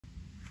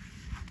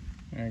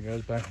Alright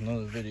guys, back with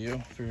another video.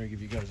 Figured I'd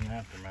give you guys an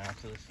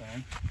aftermath of this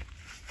thing.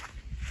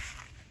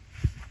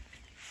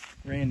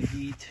 Ran the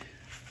heat,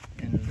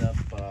 ended up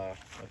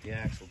with the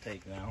axle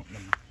taken out, and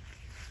then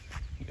I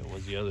think it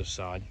was the other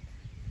side,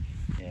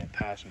 yeah,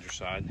 passenger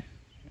side.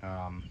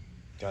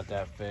 Got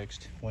that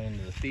fixed, went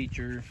into the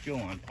feature, fuel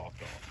line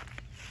popped off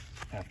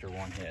after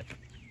one hit.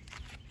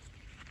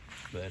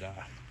 But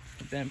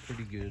it bent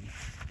pretty good.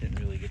 Didn't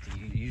really get to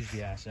use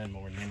the ass end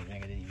more than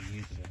anything. I didn't even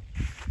use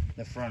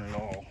the front at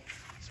all.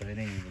 So it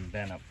ain't even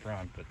bent up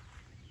front, but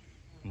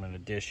I'm gonna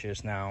dish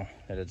this now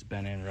that it's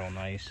bent in real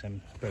nice, and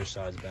both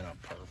sides bent up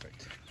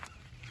perfect.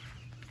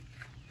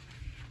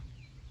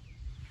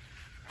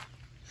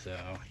 So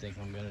I think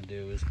what I'm gonna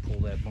do is pull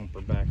that bumper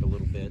back a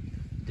little bit,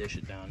 dish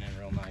it down in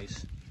real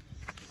nice,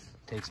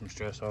 take some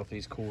stress off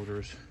these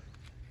quarters,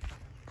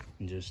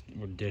 and just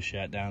dish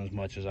that down as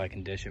much as I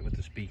can dish it with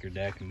the speaker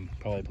deck, and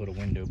probably put a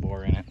window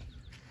bar in it.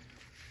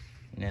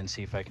 And then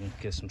see if I can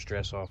get some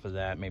stress off of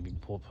that, maybe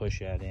push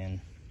that in,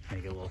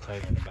 make it a little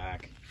tighter in the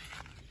back.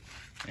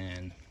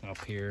 And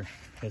up here,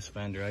 this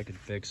fender, I could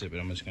fix it,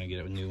 but I'm just gonna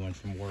get a new one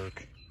from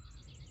work.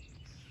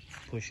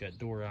 Push that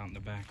door out in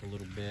the back a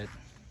little bit.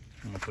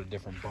 I'm gonna put a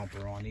different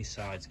bumper on. These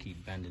sides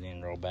keep bending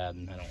in real bad,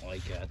 and I don't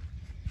like that.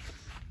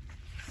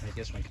 I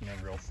guess when you come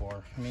in real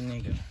far, I mean, they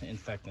can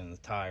infect in the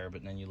tire,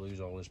 but then you lose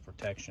all this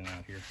protection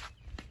out here.